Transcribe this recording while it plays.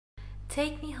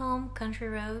Take Me Home, Country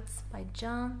Roads by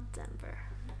John Denver.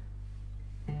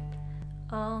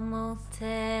 Almost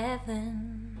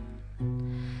heaven,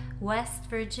 West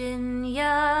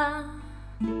Virginia,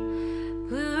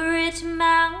 Blue Ridge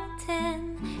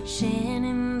Mountain,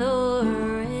 Shenandoah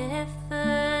River.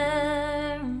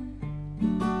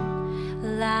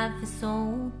 Life is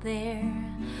old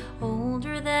there,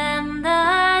 older than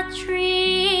the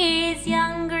trees,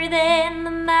 younger than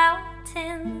the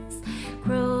mountains,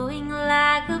 growing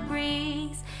like a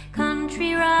breeze.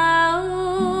 Country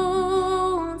roads,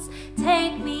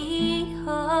 take me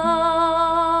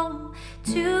home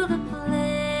to the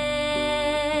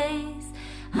place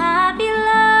I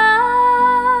belong.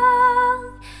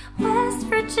 West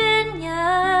Virginia,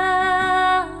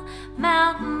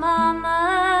 Mountain Mama,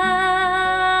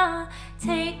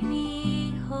 take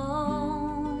me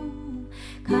home.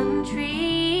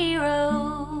 Country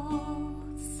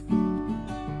roads,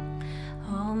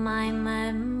 all my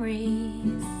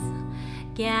memories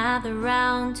gather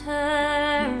round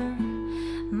her.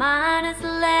 Mine is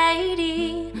a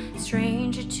lady,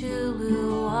 stranger to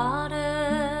blue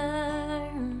water,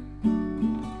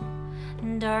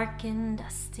 dark and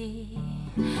dusty,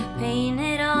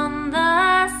 painted on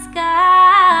the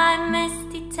sky.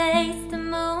 Misty taste of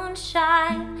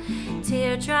moonshine,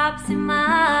 teardrops in my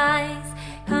eyes.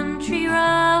 Country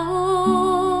roads,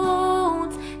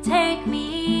 take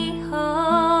me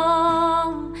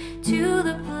home to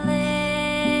the place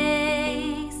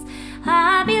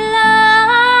I belong.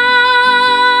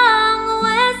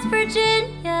 West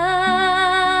Virginia,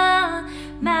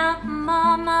 Mountain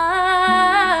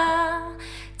Mama,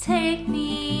 take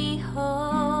me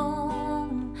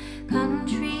home.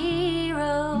 Country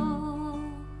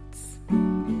roads,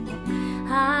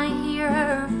 I hear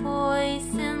her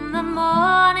voice in the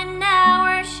morning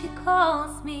hour. She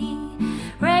calls me.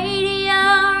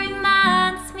 Radio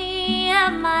reminds me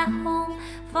of my home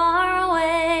far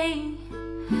away.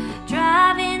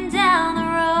 Driving down the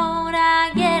road,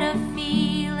 I get a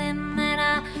feeling that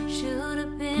I should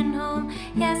have been home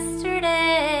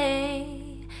yesterday.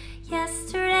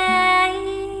 Yesterday.